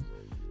sometime.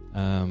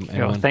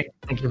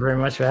 Thank you very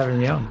much for having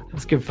me on. It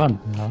was good fun.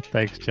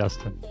 Thanks,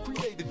 Justin.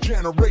 Create a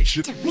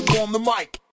generation on the mic.